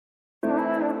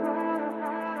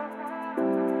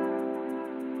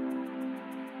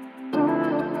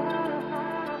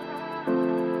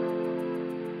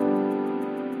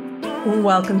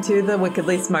Welcome to the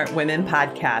Wickedly Smart Women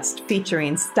podcast,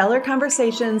 featuring stellar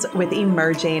conversations with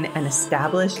emerging and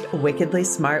established wickedly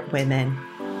smart women.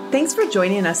 Thanks for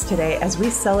joining us today as we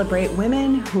celebrate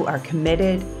women who are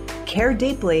committed, care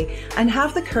deeply, and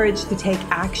have the courage to take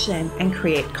action and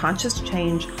create conscious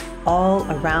change all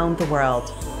around the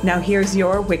world. Now here's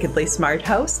your wickedly smart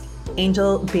host,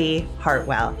 Angel B.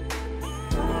 Hartwell.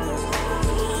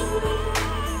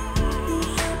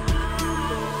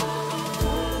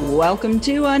 Welcome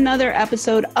to another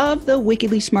episode of the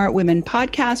Wickedly Smart Women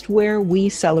podcast, where we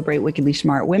celebrate wickedly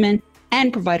smart women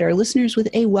and provide our listeners with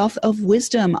a wealth of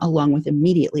wisdom along with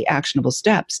immediately actionable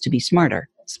steps to be smarter,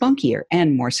 spunkier,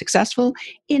 and more successful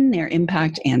in their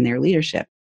impact and their leadership.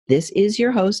 This is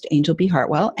your host, Angel B.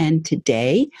 Hartwell, and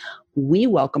today we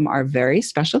welcome our very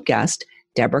special guest,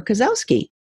 Deborah Kozowski,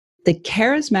 the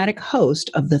charismatic host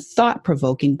of the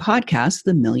thought-provoking podcast,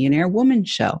 The Millionaire Woman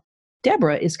Show.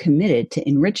 Deborah is committed to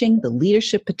enriching the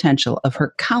leadership potential of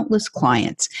her countless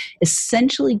clients,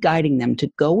 essentially guiding them to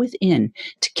go within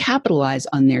to capitalize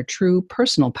on their true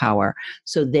personal power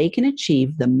so they can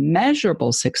achieve the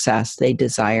measurable success they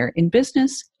desire in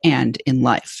business and in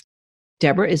life.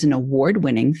 Deborah is an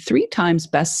award-winning 3-time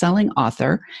best-selling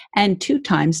author and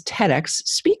 2-time TEDx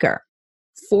speaker,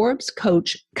 Forbes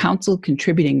Coach Council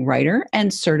contributing writer,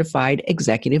 and certified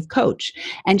executive coach.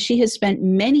 And she has spent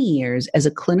many years as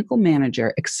a clinical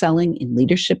manager excelling in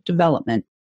leadership development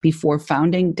before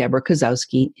founding Deborah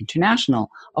Kozowski International,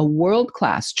 a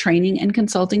world-class training and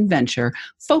consulting venture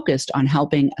focused on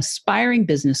helping aspiring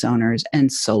business owners and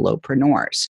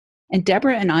solopreneurs. And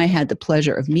Deborah and I had the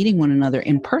pleasure of meeting one another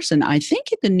in person, I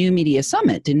think at the New Media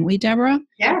Summit, didn't we, Deborah?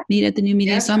 Yeah. Meet at the New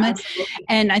Media Summit. Absolutely.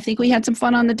 And I think we had some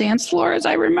fun on the dance floor, as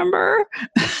I remember.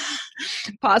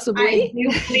 Possibly. I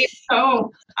do believe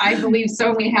so. I believe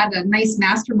so. We had a nice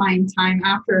mastermind time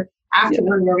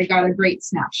afterward where we got a great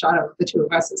snapshot of the two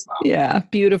of us as well. Yeah,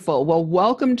 beautiful. Well,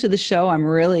 welcome to the show. I'm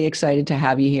really excited to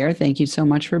have you here. Thank you so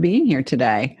much for being here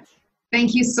today.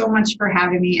 Thank you so much for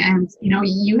having me. And,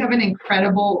 you have an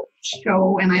incredible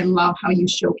show, and I love how you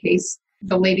showcase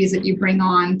the ladies that you bring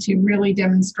on to really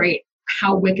demonstrate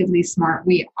how wickedly smart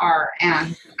we are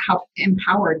and how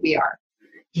empowered we are.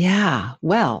 Yeah,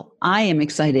 well, I am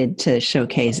excited to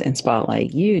showcase and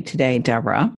spotlight you today,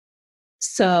 Deborah.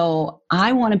 So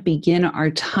I want to begin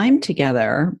our time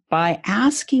together by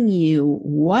asking you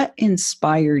what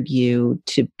inspired you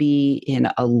to be in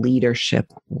a leadership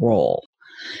role.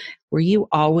 Were you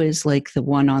always like the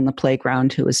one on the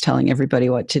playground who was telling everybody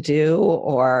what to do,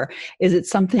 or is it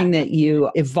something that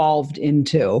you evolved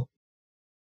into?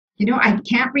 I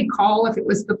can't recall if it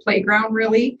was the playground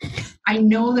really. I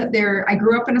know that I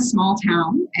grew up in a small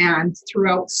town, and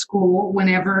throughout school,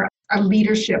 whenever a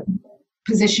leadership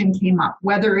position came up,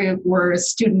 whether it were a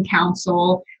student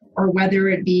council or whether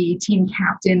it be team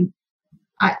captain,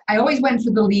 I always went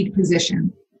for the lead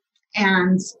position.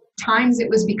 And times it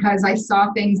was because I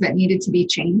saw things that needed to be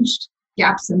changed,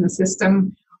 gaps in the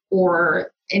system,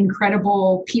 or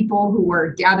incredible people who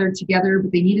were gathered together,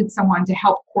 but they needed someone to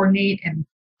help coordinate and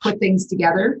put things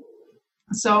together.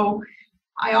 So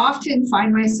I often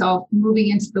find myself moving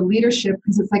into the leadership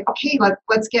because it's like, okay,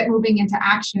 let's get moving into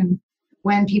action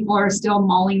when people are still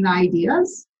mulling the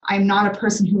ideas. I'm not a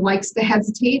person who likes to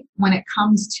hesitate when it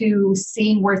comes to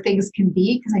seeing where things can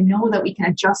be, because I know that we can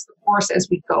adjust the course as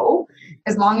we go.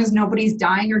 As long as nobody's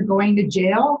dying or going to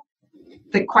jail,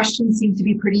 the questions seem to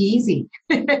be pretty easy,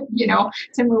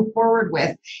 to move forward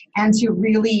with and to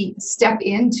really step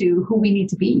into who we need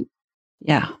to be.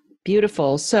 Yeah.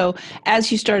 Beautiful. So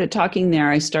as you started talking there,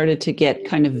 I started to get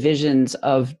kind of visions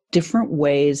of different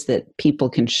ways that people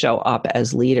can show up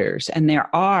as leaders. And there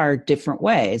are different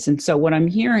ways. And so what I'm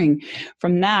hearing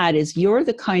from that is you're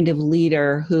the kind of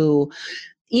leader who,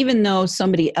 even though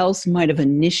somebody else might have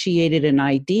initiated an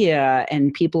idea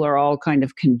and people are all kind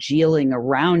of congealing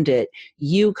around it,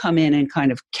 you come in and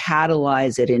kind of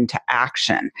catalyze it into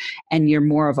action. And you're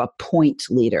more of a point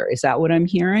leader. Is that what I'm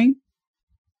hearing?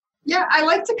 Yeah, I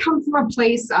like to come from a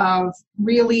place of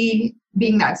really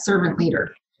being that servant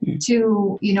leader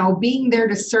to, being there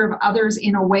to serve others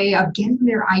in a way of getting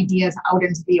their ideas out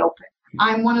into the open.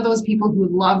 I'm one of those people who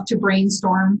love to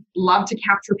brainstorm, love to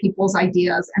capture people's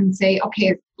ideas and say,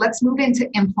 okay, let's move into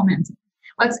implementing.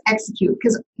 Let's execute,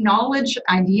 because knowledge,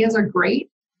 ideas are great.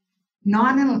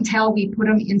 Not until we put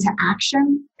them into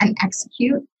action and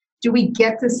execute do we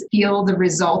get to feel the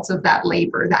results of that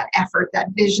labor, that effort, that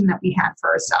vision that we had for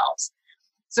ourselves.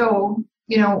 So,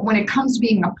 when it comes to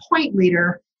being a point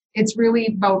leader, it's really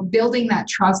about building that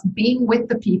trust, being with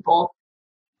the people,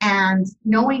 and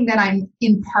knowing that I'm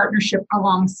in partnership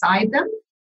alongside them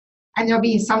And there'll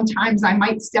be sometimes I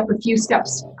might step a few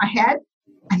steps ahead,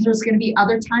 and there's going to be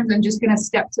other times I'm just going to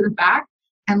step to the back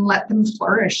and let them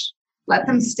flourish. Let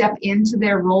them step into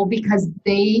their role because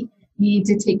they need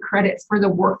to take credit for the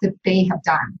work that they have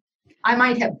done. I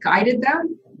might have guided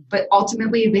them, but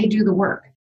ultimately they do the work.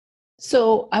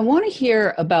 So I want to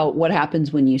hear about what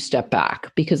happens when you step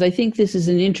back, because I think this is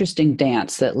an interesting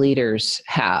dance that leaders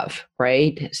have,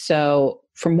 right? So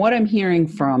from what I'm hearing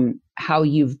from how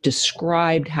you've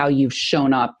described how you've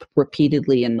shown up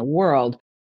repeatedly in the world,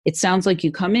 it sounds like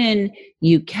you come in,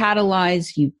 you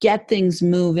catalyze, you get things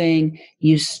moving,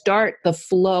 you start the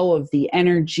flow of the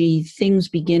energy, things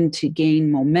begin to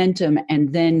gain momentum,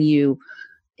 and then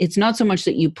it's not so much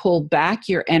that you pull back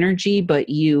your energy, but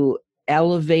you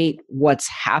elevate what's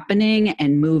happening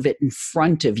and move it in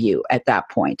front of you at that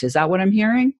point. Is that what I'm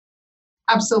hearing?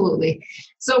 Absolutely.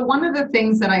 So one of the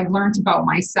things that I've learned about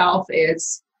myself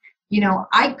is,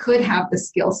 I could have the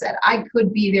skill set. I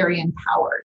could be very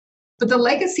empowered. But the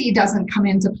legacy doesn't come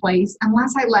into place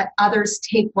unless I let others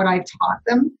take what I've taught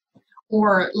them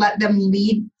or let them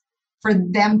lead for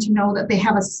them to know that they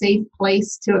have a safe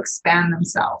place to expand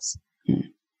themselves.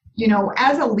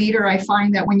 As a leader, I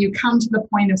find that when you come to the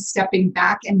point of stepping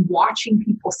back and watching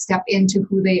people step into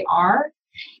who they are,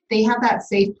 they have that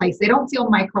safe place. They don't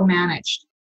feel micromanaged.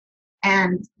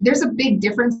 And there's a big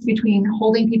difference between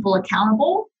holding people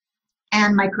accountable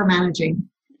and micromanaging.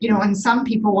 And some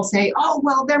people will say, oh,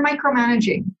 well, they're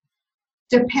micromanaging.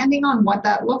 Depending on what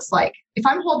that looks like. If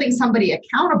I'm holding somebody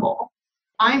accountable,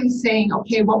 I'm saying,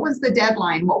 okay, what was the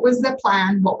deadline? What was the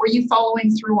plan? What were you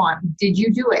following through on? Did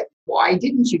you do it? Why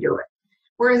didn't you do it?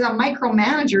 Whereas a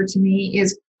micromanager to me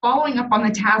is following up on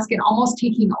the task and almost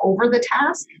taking over the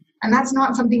task. And that's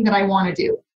not something that I want to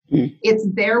do. It's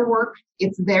their work.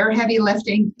 It's their heavy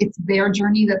lifting. It's their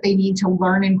journey that they need to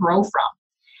learn and grow from.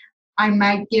 I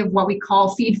might give what we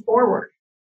call feed forward.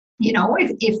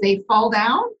 If they fall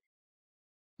down,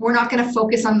 we're not going to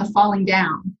focus on the falling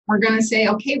down. We're going to say,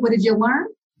 okay, what did you learn?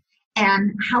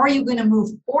 And how are you going to move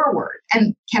forward?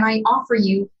 And can I offer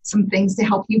you some things to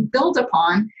help you build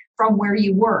upon from where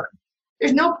you were?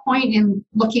 There's no point in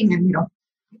looking and,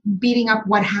 beating up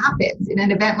what happens in an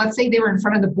event. Let's say they were in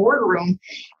front of the boardroom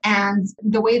and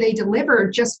the way they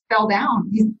delivered just fell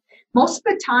down. Most of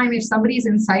the time, if somebody's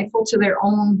insightful to their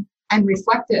own and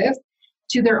reflective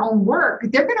to their own work,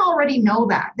 they're going to already know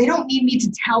that. They don't need me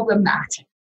to tell them that.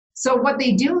 So what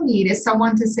they do need is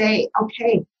someone to say,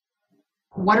 okay,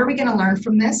 what are we going to learn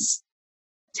from this?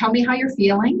 Tell me how you're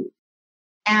feeling.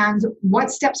 And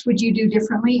what steps would you do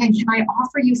differently? And can I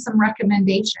offer you some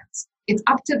recommendations? It's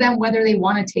up to them whether they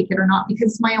want to take it or not,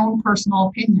 because it's my own personal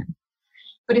opinion.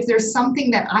 But if there's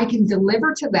something that I can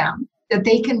deliver to them that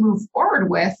they can move forward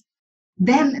with,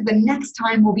 then the next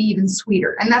time will be even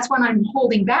sweeter. And that's when I'm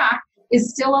holding back, is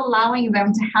still allowing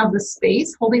them to have the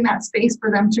space, holding that space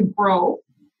for them to grow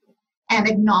and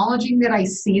acknowledging that I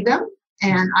see them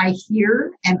and I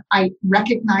hear and I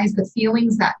recognize the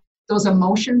feelings, that those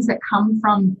emotions that come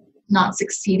from not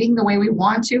succeeding the way we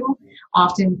want to.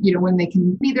 Often, when they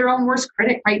can be their own worst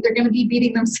critic, right? They're going to be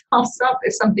beating themselves up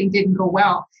if something didn't go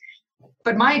well.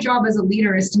 But my job as a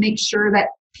leader is to make sure that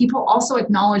people also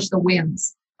acknowledge the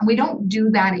wins. And we don't do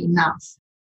that enough,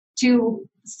 to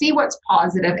see what's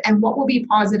positive and what will be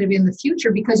positive in the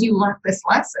future because you learned this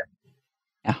lesson.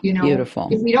 Yeah, beautiful.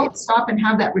 If we don't stop and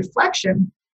have that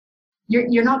reflection,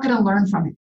 you're not going to learn from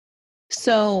it.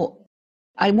 So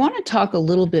I want to talk a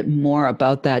little bit more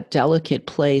about that delicate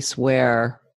place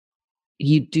where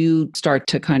you do start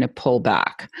to kind of pull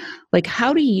back. Like,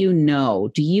 how do you know?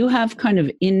 Do you have kind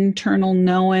of internal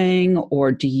knowing,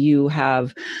 or do you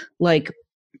have like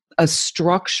a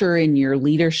structure in your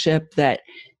leadership that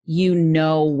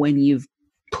when you've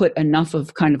put enough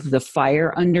of kind of the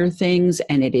fire under things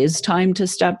and it is time to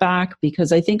step back?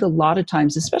 Because I think a lot of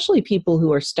times, especially people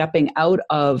who are stepping out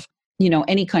of,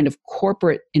 any kind of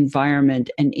corporate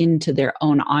environment and into their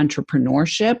own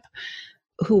entrepreneurship,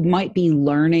 who might be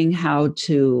learning how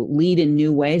to lead in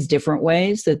new ways, different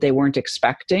ways that they weren't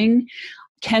expecting,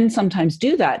 can sometimes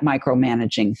do that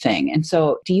micromanaging thing. And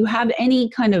so do you have any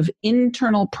kind of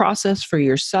internal process for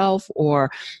yourself,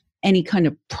 or any kind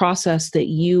of process that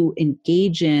you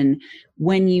engage in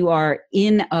when you are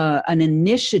in an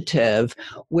initiative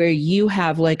where you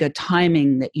have like a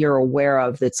timing that you're aware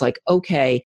of that's like,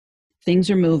 okay,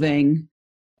 things are moving.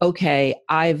 Okay,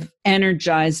 I've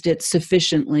energized it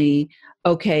sufficiently.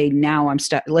 Okay, now I'm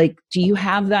do you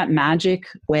have that magic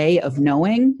way of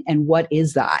knowing? And what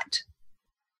is that?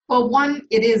 Well, one,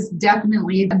 it is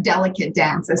definitely a delicate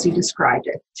dance, as you described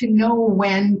it, to know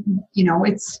when,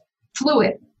 it's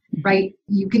fluid, right?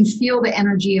 You can feel the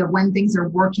energy of when things are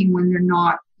working, when they're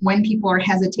not. when people are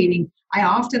hesitating, I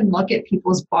often look at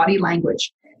people's body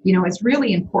language. It's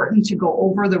really important to go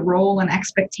over the role and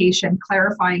expectation,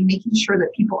 clarifying, making sure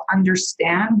that people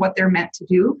understand what they're meant to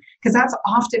do, because that's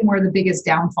often where the biggest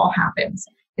downfall happens,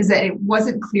 is that it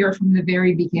wasn't clear from the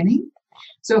very beginning.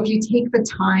 So if you take the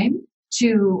time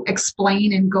to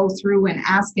explain and go through and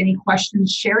ask any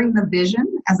questions, sharing the vision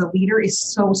as a leader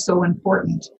is so, so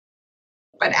important.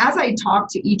 But as I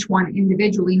talk to each one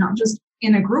individually, not just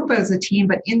in a group as a team,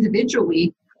 but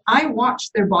individually, I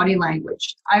watch their body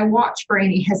language. I watch for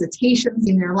any hesitations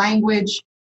in their language,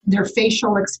 their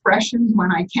facial expressions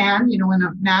when I can. In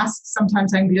a mask,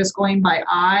 sometimes I'm just going by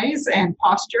eyes and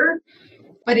posture.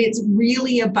 But it's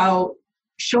really about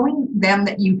showing them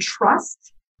that you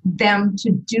trust them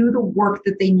to do the work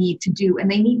that they need to do.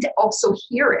 And they need to also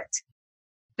hear it.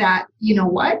 That,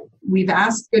 we've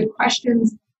asked good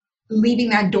questions,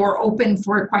 leaving that door open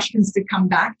for questions to come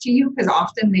back to you, because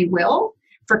often they will,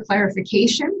 for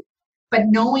clarification, but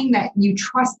knowing that you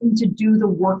trust them to do the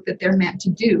work that they're meant to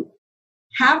do.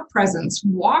 Have presence,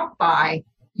 walk by,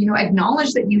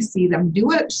 acknowledge that you see them,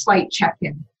 do a slight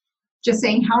check-in. Just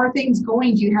saying, how are things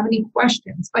going? Do you have any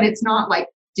questions? But it's not like,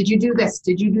 did you do this?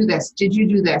 Did you do this? Did you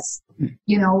do this?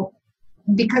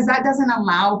 Because that doesn't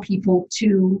allow people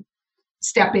to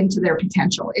step into their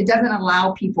potential. It doesn't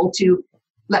allow people to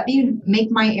let me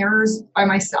make my errors by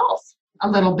myself a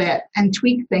little bit and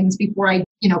tweak things before I,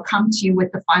 come to you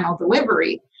with the final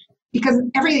delivery, because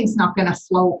everything's not going to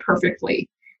flow perfectly,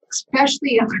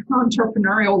 especially in the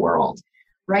entrepreneurial world,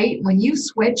 right? When you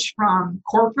switch from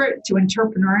corporate to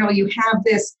entrepreneurial, you have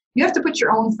to put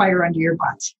your own fire under your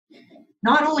butt.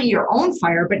 Not only your own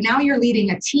fire, but now you're leading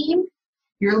a team,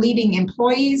 you're leading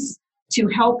employees to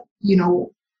help,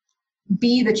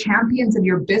 be the champions of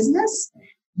your business.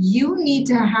 You need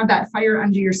to have that fire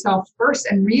under yourself first,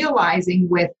 and realizing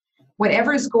with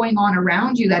whatever is going on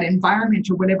around you, that environment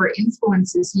or whatever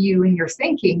influences you in your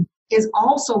thinking is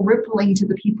also rippling to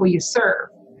the people you serve.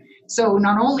 So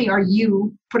not only are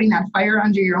you putting that fire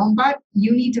under your own butt,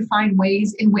 you need to find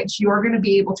ways in which you're going to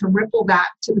be able to ripple that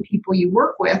to the people you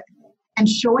work with, and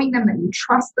showing them that you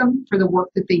trust them for the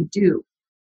work that they do.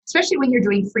 Especially when you're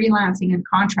doing freelancing and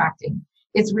contracting.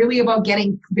 It's really about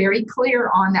getting very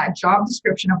clear on that job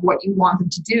description of what you want them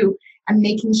to do, and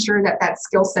making sure that that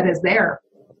skill set is there.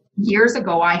 Years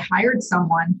ago, I hired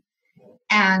someone,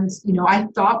 and I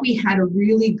thought we had a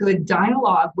really good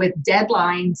dialogue with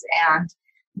deadlines, and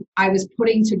I was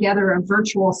putting together a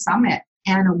virtual summit,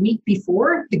 and a week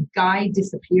before, the guy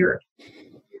disappeared.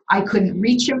 I couldn't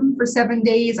reach him for 7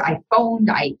 days. I phoned,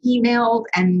 I emailed,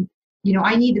 and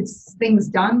I needed things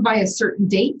done by a certain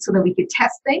date so that we could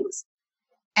test things.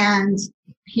 And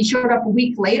he showed up a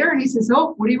week later and he says,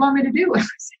 "Oh, what do you want me to do?" I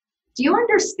said, "Do you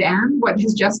understand what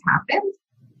has just happened?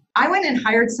 I went and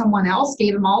hired someone else,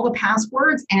 gave him all the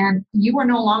passwords, and you are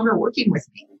no longer working with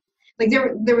me." Like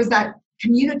there was that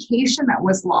communication that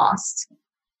was lost.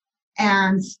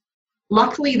 And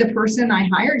luckily, the person I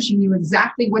hired, she knew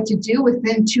exactly what to do.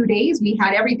 Within 2 days, we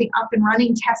had everything up and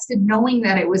running, tested, knowing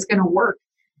that it was going to work.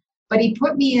 But he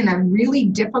put me in a really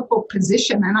difficult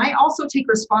position. And I also take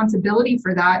responsibility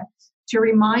for that, to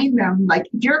remind them, like,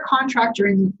 if you're a contractor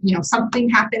and, something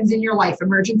happens in your life,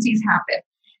 emergencies happen,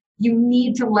 you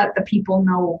need to let the people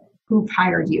know who've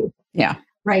hired you. Yeah.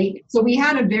 Right. So we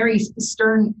had a very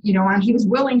stern, and he was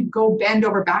willing to go bend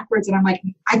over backwards. And I'm like,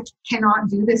 I cannot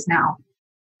do this now.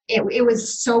 It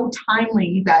was so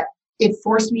timely that it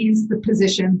forced me into the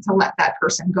position to let that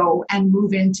person go and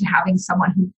move into having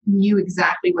someone who knew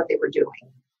exactly what they were doing.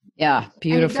 Yeah,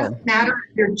 beautiful. And it doesn't matter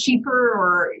if you're cheaper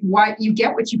or what, you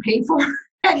get what you pay for.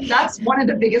 And that's one of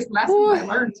the biggest lessons I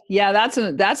learned. Yeah,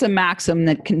 that's a maxim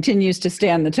that continues to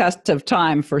stand the test of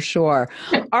time, for sure.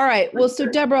 All right. Well, so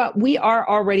Deborah, we are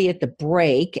already at the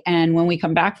break. And when we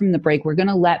come back from the break, we're going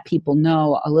to let people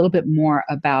know a little bit more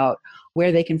about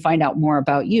where they can find out more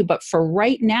about you. But for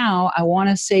right now, I want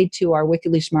to say to our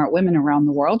wickedly smart women around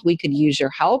the world, we could use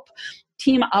your help.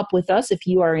 Team up with us. If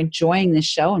you are enjoying this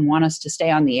show and want us to stay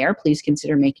on the air, please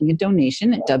consider making a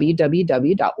donation at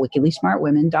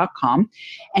www.wickedlysmartwomen.com.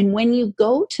 And when you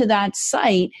go to that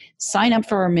site, sign up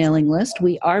for our mailing list.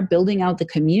 We are building out the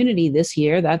community this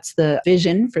year. That's the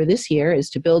vision for this year, is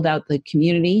to build out the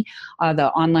community,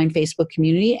 the online Facebook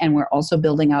community. And we're also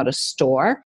building out a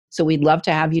store. So we'd love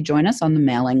to have you join us on the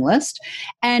mailing list.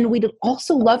 And we'd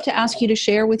also love to ask you to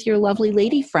share with your lovely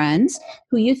lady friends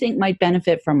who you think might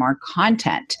benefit from our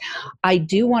content. I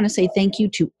do want to say thank you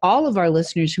to all of our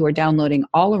listeners who are downloading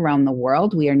all around the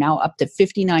world. We are now up to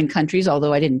 59 countries,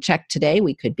 although I didn't check today.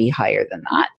 We could be higher than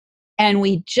that. And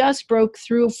we just broke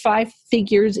through 5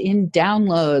 figures in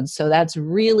downloads. So that's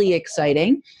really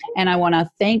exciting. And I want to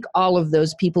thank all of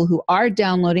those people who are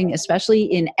downloading, especially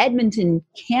in Edmonton,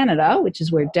 Canada, which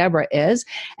is where Deborah is.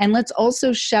 And let's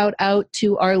also shout out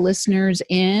to our listeners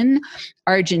in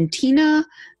Argentina,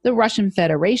 the Russian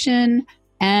Federation,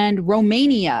 and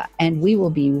Romania. And we will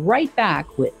be right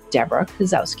back with Deborah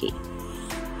Kozowski.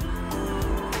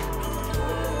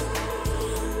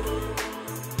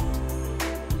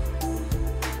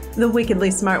 The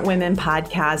Wickedly Smart Women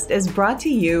podcast is brought to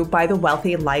you by the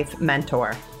Wealthy Life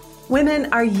Mentor.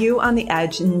 Women, are you on the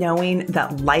edge knowing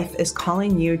that life is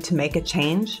calling you to make a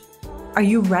change? Are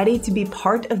you ready to be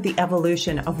part of the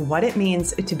evolution of what it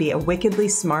means to be a wickedly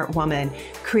smart woman,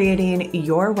 creating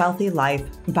your wealthy life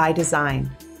by design?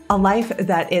 A life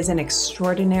that is an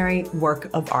extraordinary work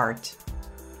of art.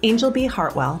 Angel B.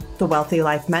 Hartwell, the Wealthy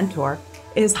Life Mentor,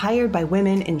 is hired by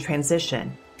women in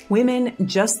transition. Women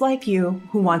just like you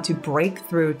who want to break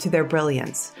through to their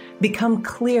brilliance, become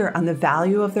clear on the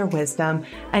value of their wisdom,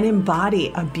 and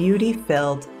embody a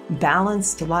beauty-filled,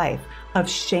 balanced life of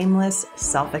shameless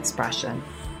self-expression.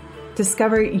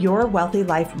 Discover your wealthy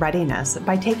life readiness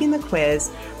by taking the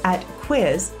quiz at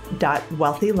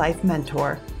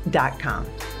quiz.wealthylifementor.com.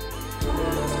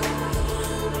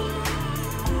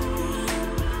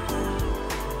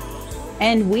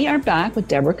 And we are back with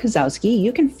Deborah Kozowski.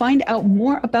 You can find out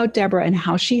more about Deborah and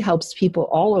how she helps people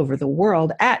all over the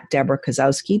world at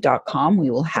deborahkozowski.com. We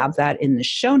will have that in the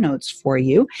show notes for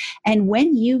you. And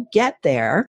when you get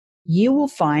there, you will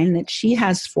find that she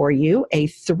has for you a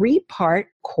 3-part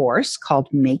course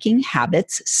called Making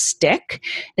Habits Stick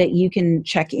that you can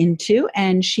check into.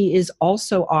 And she is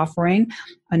also offering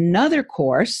another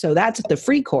course. So that's the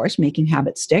free course, Making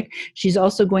Habits Stick. She's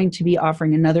also going to be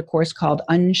offering another course called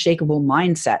Unshakable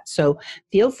Mindset. So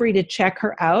feel free to check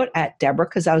her out at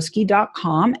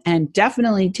deborahkozowski.com and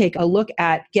definitely take a look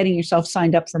at getting yourself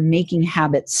signed up for Making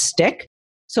Habits Stick.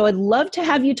 So I'd love to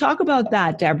have you talk about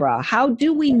that, Deborah. How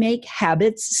do we make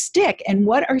habits stick? And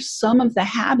what are some of the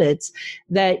habits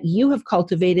that you have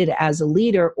cultivated as a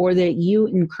leader or that you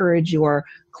encourage your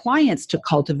clients to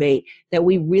cultivate that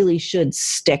we really should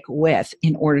stick with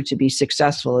in order to be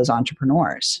successful as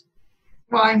entrepreneurs?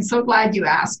 Well, I'm so glad you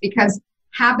asked, because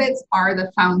habits are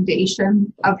the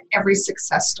foundation of every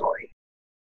success story.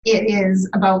 It is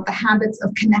about the habits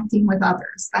of connecting with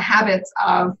others, the habits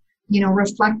of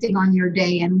reflecting on your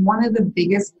day. And one of the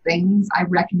biggest things I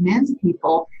recommend to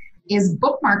people is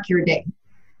bookmark your day.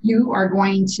 You are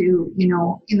going to,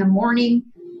 in the morning,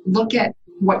 look at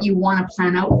what you want to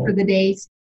plan out for the day.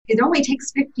 It only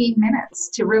takes 15 minutes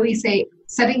to really say,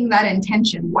 setting that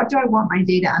intention. What do I want my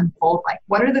day to unfold like?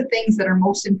 What are the things that are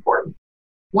most important?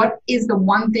 What is the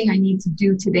one thing I need to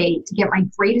do today to get my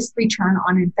greatest return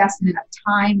on investment of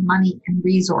time, money, and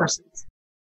resources?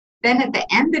 Then at the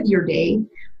end of your day,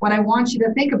 what I want you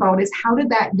to think about is, how did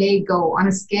that day go on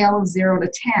a scale of 0 to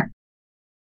 10?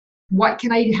 What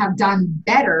can I have done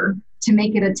better to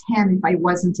make it a 10 if I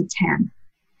wasn't a 10?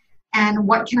 And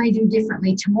what can I do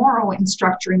differently tomorrow in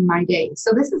structuring my day?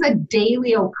 So this is a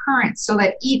daily occurrence so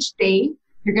that each day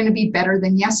you're going to be better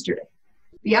than yesterday.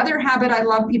 The other habit I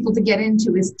love people to get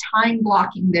into is time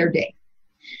blocking their day.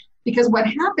 Because what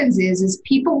happens is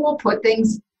people will put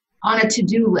things on a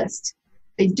to-do list.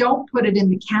 They don't put it in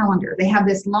the calendar. They have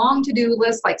this long to-do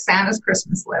list, like Santa's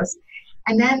Christmas list.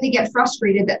 And then they get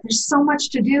frustrated that there's so much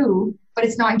to do, but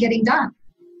it's not getting done.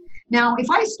 Now, if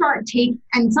I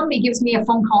and somebody gives me a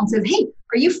phone call and says, hey,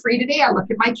 are you free today? I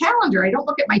look at my calendar. I don't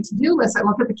look at my to-do list. I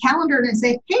look at the calendar and I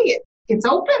say, hey, it's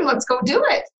open. Let's go do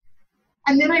it.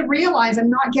 And then I realize I'm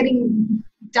not getting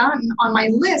done on my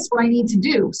list what I need to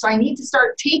do. So I need to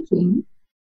start taking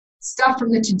stuff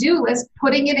from the to-do list,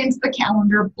 putting it into the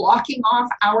calendar, blocking off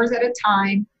hours at a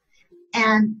time,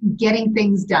 and getting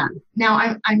things done.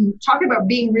 Now, I'm talking about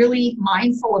being really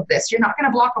mindful of this. You're not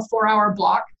going to block a 4-hour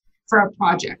block for a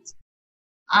project.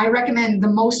 I recommend the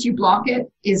most you block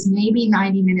it is maybe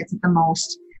 90 minutes at the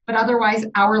most, but otherwise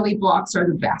hourly blocks are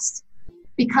the best,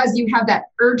 because you have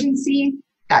that urgency,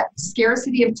 that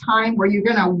scarcity of time where you're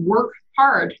going to work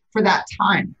hard for that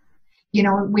time.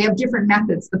 We have different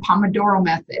methods, the Pomodoro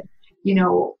method.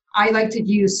 I like to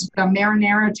use the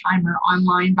Marinara timer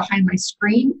online behind my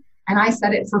screen, and I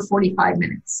set it for 45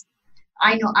 minutes.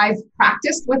 I know I've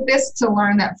practiced with this to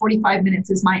learn that 45 minutes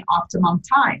is my optimum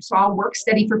time. So I'll work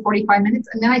steady for 45 minutes,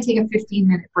 and then I take a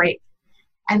 15-minute break.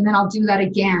 And then I'll do that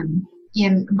again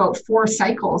in about 4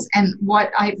 cycles. And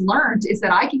what I've learned is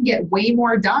that I can get way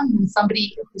more done than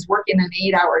somebody who's working an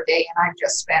 8-hour day, and I've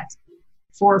just spent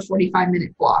 4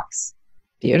 45-minute blocks.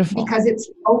 Beautiful. Because it's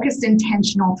focused,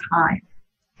 intentional time.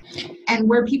 And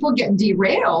where people get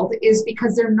derailed is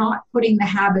because they're not putting the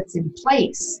habits in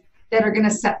place that are going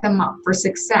to set them up for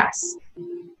success.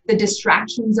 The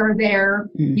distractions are there.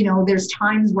 You know, there's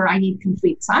times where I need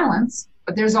complete silence,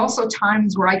 but there's also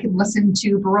times where I can listen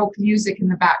to Baroque music in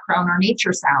the background or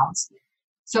nature sounds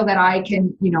so that I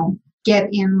can, you know, get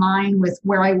in line with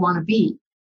where I want to be.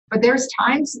 But there's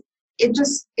times it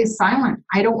just is silent.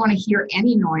 I don't want to hear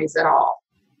any noise at all.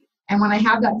 And when I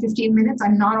have that 15 minutes,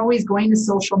 I'm not always going to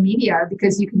social media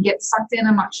because you can get sucked in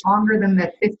a much longer than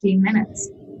the 15 minutes.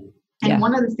 And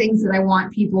one of the things that I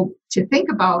want people to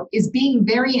think about is being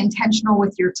very intentional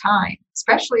with your time,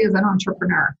 especially as an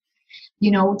entrepreneur.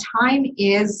 You know, time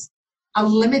is a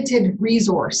limited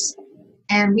resource,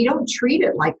 and we don't treat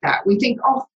it like that. We think,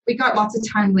 oh, we got lots of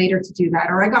time later to do that,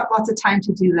 or I got lots of time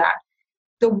to do that.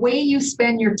 The way you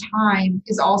spend your time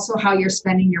is also how you're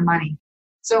spending your money.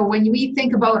 So when we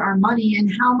think about our money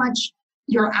and how much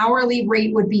your hourly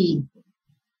rate would be,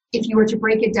 if you were to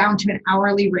break it down to an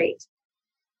hourly rate,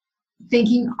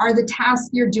 thinking, are the tasks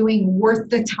you're doing worth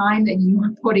the time that you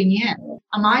are putting in?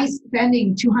 Am I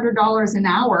spending $200 an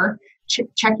hour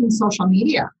checking social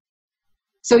media?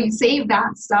 So you save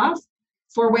that stuff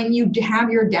for when you have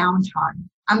your downtime.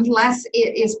 Unless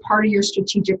it is part of your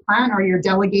strategic plan or you're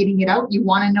delegating it out, you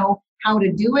want to know how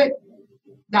to do it.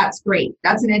 That's great.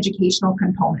 That's an educational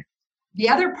component. The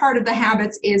other part of the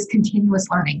habits is continuous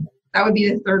learning. That would be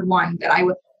the third one that I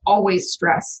would always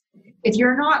stress. If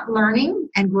you're not learning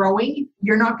and growing,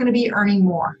 you're not going to be earning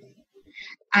more.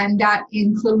 And that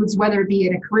includes whether it be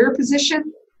in a career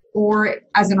position or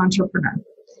as an entrepreneur.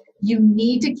 You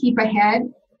need to keep ahead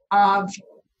of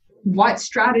what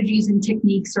strategies and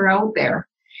techniques are out there.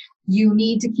 You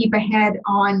need to keep ahead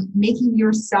on making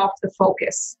yourself the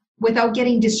focus without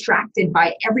getting distracted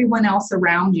by everyone else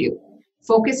around you.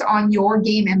 Focus on your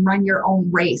game and run your own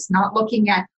race, not looking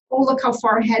at, oh, look how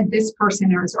far ahead this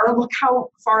person is, or look how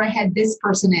far ahead this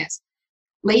person is.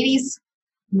 Ladies,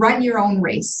 run your own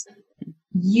race.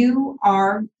 You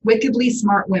are wickedly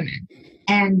smart women,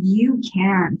 and you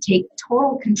can take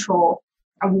total control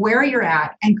of where you're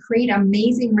at and create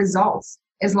amazing results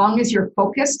as long as you're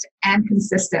focused and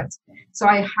consistent. So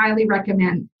I highly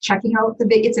recommend checking out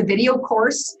it's a video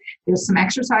course. There's some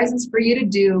exercises for you to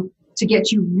do to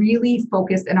get you really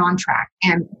focused and on track,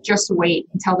 and just wait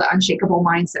until the unshakable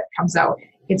mindset comes out.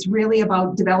 It's really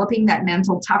about developing that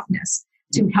mental toughness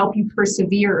to help you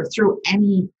persevere through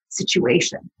any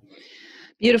situation.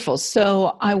 Beautiful.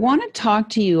 So I want to talk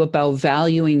to you about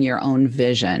valuing your own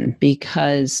vision,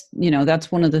 because, you know,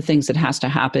 that's one of the things that has to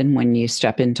happen when you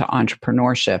step into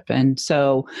entrepreneurship. And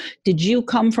so did you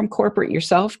come from corporate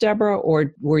yourself, Deborah,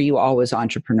 or were you always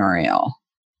entrepreneurial?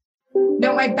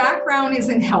 No, my background is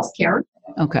in healthcare.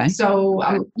 Okay. So,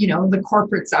 you know, the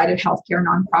corporate side of healthcare,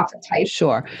 nonprofit type.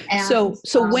 Sure. And,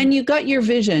 so when you got your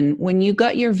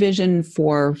vision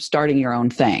for starting your own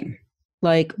thing,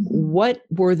 like, what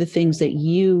were the things that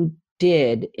you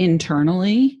did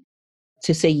internally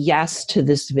to say yes to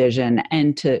this vision?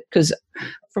 And because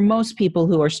for most people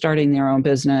who are starting their own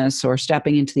business or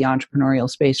stepping into the entrepreneurial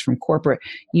space from corporate,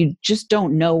 you just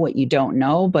don't know what you don't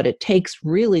know, but it takes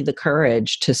really the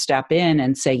courage to step in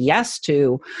and say yes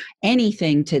to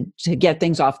anything to get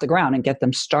things off the ground and get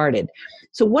them started.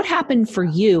 So what happened for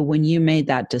you when you made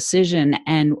that decision,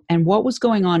 and what was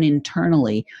going on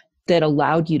internally that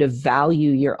allowed you to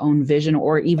value your own vision,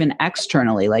 or even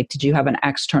externally? Like, did you have an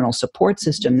external support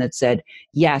system that said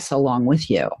yes along with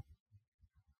you?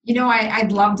 You know,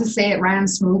 I'd love to say it ran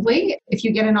smoothly. If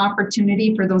you get an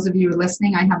opportunity, for those of you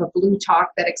listening, I have a Blue Talk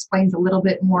that explains a little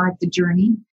bit more of the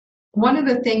journey. One of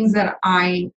the things that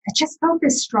I just felt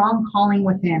this strong calling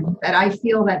within, that I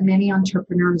feel that many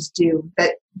entrepreneurs do,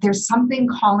 that there's something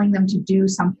calling them to do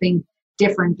something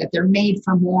different, that they're made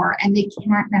for more, and they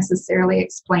can't necessarily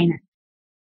explain it.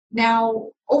 Now,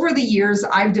 over the years,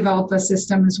 I've developed a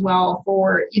system as well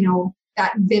for, you know,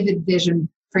 that vivid vision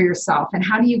for yourself. And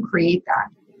how do you create that?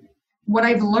 What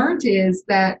I've learned is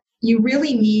that you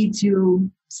really need to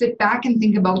sit back and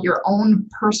think about your own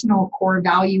personal core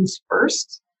values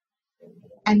first,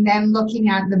 and then looking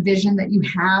at the vision that you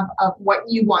have of what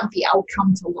you want the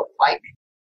outcome to look like.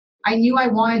 I knew I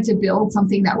wanted to build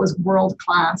something that was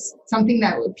world-class, something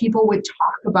that people would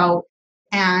talk about,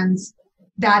 and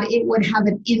that it would have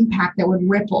an impact that would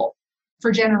ripple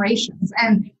for generations.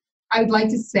 And I would like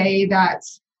to say that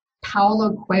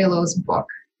Paulo Coelho's book,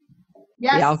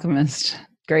 yes, The Alchemist,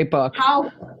 great book.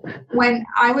 When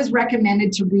I was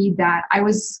recommended to read that, I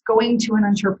was going to an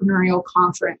entrepreneurial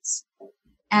conference,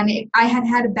 and I had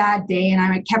had a bad day, and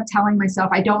I kept telling myself,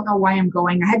 I don't know why I'm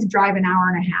going. I had to drive an hour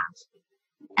and a half.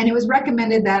 And it was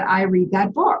recommended that I read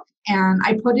that book. and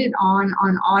I put it on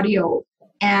audio,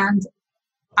 and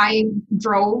I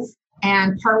drove,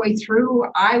 and partway through,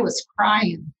 I was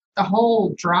crying the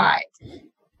whole drive,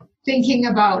 thinking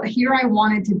about here I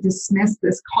wanted to dismiss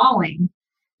this calling,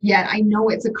 yet I know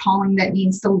it's a calling that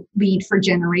needs to lead for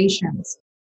generations.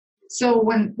 So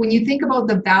when you think about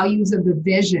the values of the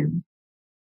vision,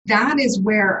 that is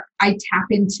where I tap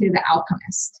into the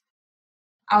alchemist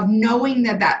of knowing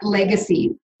that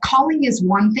legacy. Calling is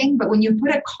one thing, but when you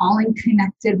put a calling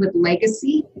connected with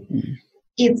legacy,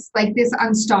 it's like this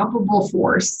unstoppable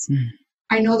force.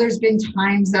 I know there's been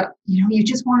times that, you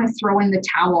just want to throw in the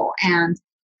towel, and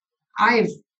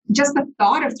just the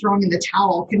thought of throwing in the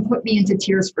towel can put me into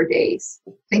tears for days,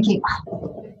 thinking,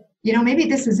 maybe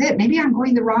this is it. Maybe I'm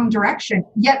going the wrong direction.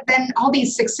 Yet then all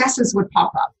these successes would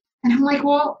pop up. And I'm like,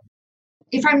 well,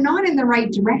 if I'm not in the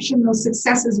right direction, those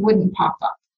successes wouldn't pop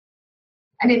up.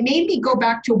 And it made me go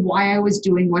back to why I was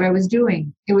doing what I was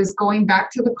doing. It was going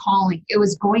back to the calling. It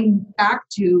was going back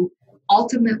to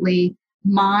ultimately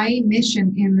my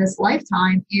mission in this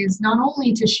lifetime is not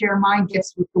only to share my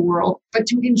gifts with the world, but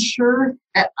to ensure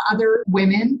that other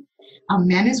women,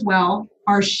 men as well,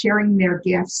 are sharing their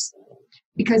gifts.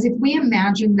 Because if we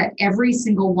imagine that every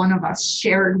single one of us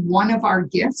shared one of our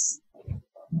gifts,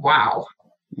 wow,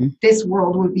 this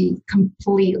world would be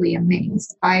completely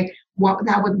amazed by what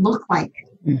that would look like.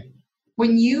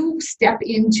 When you step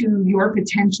into your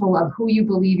potential of who you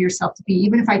believe yourself to be,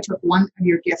 even if I took one of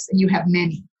your gifts and you have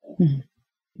many,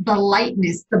 the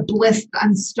lightness, the bliss, the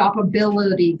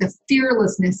unstoppability, the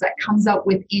fearlessness that comes out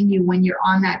within you when you're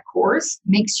on that course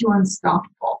makes you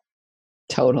unstoppable.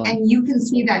 Totally. And you can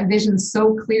see that vision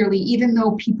so clearly, even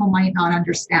though people might not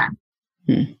understand.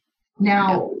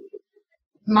 Now,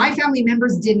 my family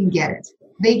members didn't get it.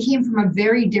 They came from a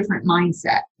very different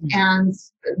mindset. And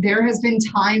there has been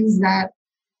times that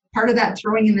part of that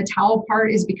throwing in the towel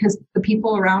part is because the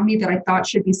people around me that I thought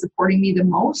should be supporting me the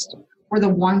most were the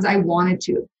ones I wanted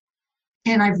to.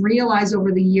 And I've realized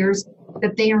over the years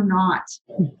that they are not.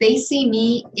 They see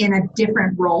me in a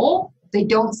different role. They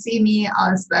don't see me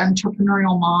as the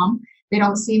entrepreneurial mom. They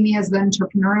don't see me as the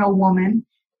entrepreneurial woman.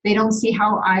 They don't see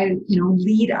how I,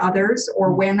 lead others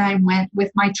or when I went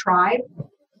with my tribe.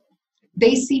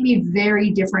 They see me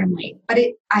very differently. But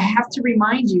I have to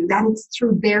remind you that it's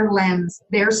through their lens,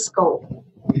 their scope.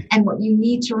 And what you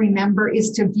need to remember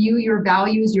is to view your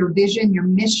values, your vision, your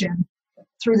mission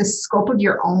through the scope of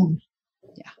your own.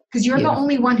 Because you're the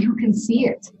only one who can see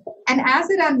it. And as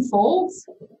it unfolds,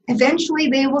 eventually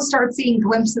they will start seeing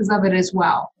glimpses of it as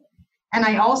well. And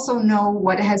I also know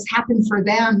what has happened for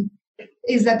them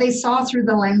is that they saw through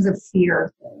the lens of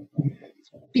fear.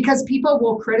 Because people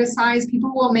will criticize,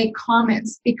 people will make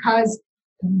comments because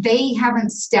they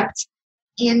haven't stepped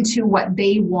into what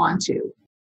they want to.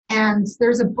 And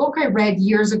there's a book I read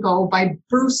years ago by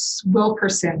Bruce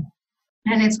Wilkerson,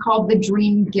 and it's called The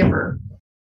Dream Giver.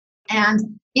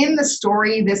 And in the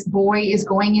story, this boy is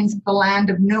going into the land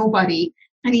of nobody,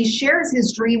 and he shares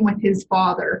his dream with his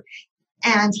father.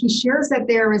 And he shares that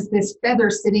there is this feather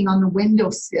sitting on the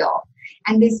windowsill,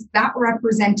 and that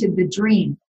represented the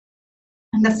dream.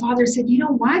 And the father said, you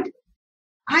know what?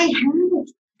 I had a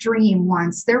dream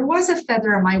once. There was a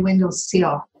feather on my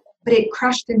windowsill, but it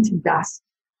crushed into dust.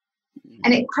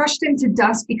 And it crushed into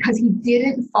dust because he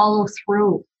didn't follow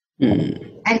through.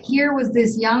 And here was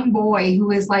this young boy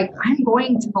who is like, I'm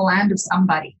going to the land of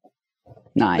somebody.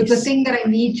 Nice. But the thing that I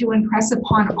need to impress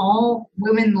upon all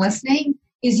women listening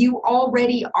is you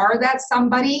already are that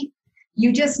somebody.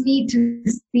 You just need to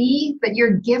see that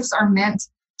your gifts are meant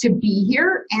to be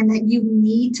here and that you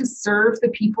need to serve the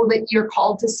people that you're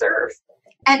called to serve.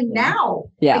 And now,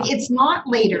 it's not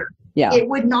later. It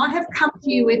would not have come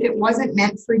to you if it wasn't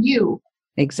meant for you.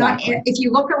 Exactly. If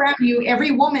you look around you,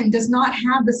 every woman does not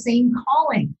have the same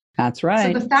calling. That's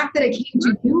right. So the fact that it came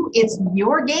to you, it's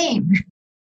your game.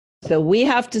 So we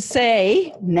have to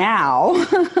say now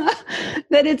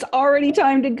that it's already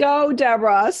time to go,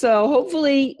 Deborah. So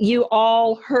hopefully you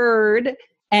all heard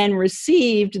and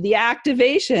received the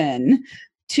activation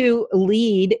to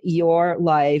lead your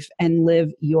life and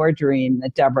live your dream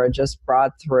that Deborah just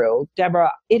brought through. Deborah,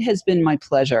 it has been my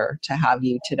pleasure to have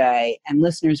you today. And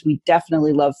listeners, we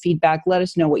definitely love feedback. Let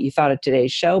us know what you thought of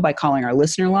today's show by calling our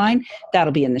listener line.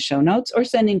 That'll be in the show notes, or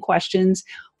sending questions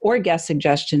or guest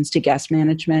suggestions to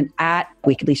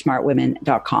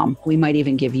guestmanagement@wickedlysmartwomen.com. We might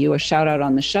even give you a shout out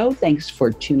on the show. Thanks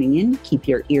for tuning in. Keep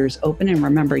your ears open, and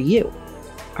remember, you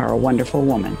are a wonderful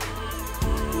woman.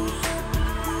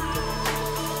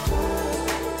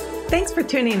 Thanks for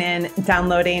tuning in,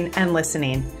 downloading, and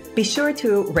listening. Be sure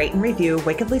to rate and review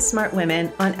Wickedly Smart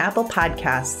Women on Apple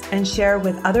Podcasts and share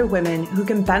with other women who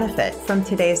can benefit from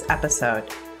today's episode.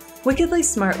 Wickedly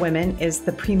Smart Women is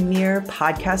the premier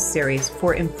podcast series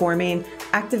for informing,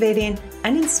 activating,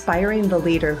 and inspiring the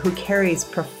leader who carries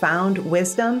profound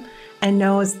wisdom and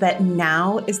knows that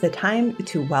now is the time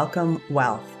to welcome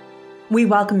wealth. We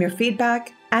welcome your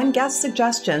feedback and guest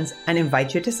suggestions and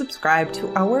invite you to subscribe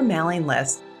to our mailing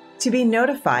list to be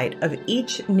notified of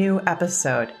each new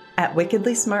episode at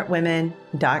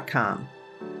wickedlysmartwomen.com.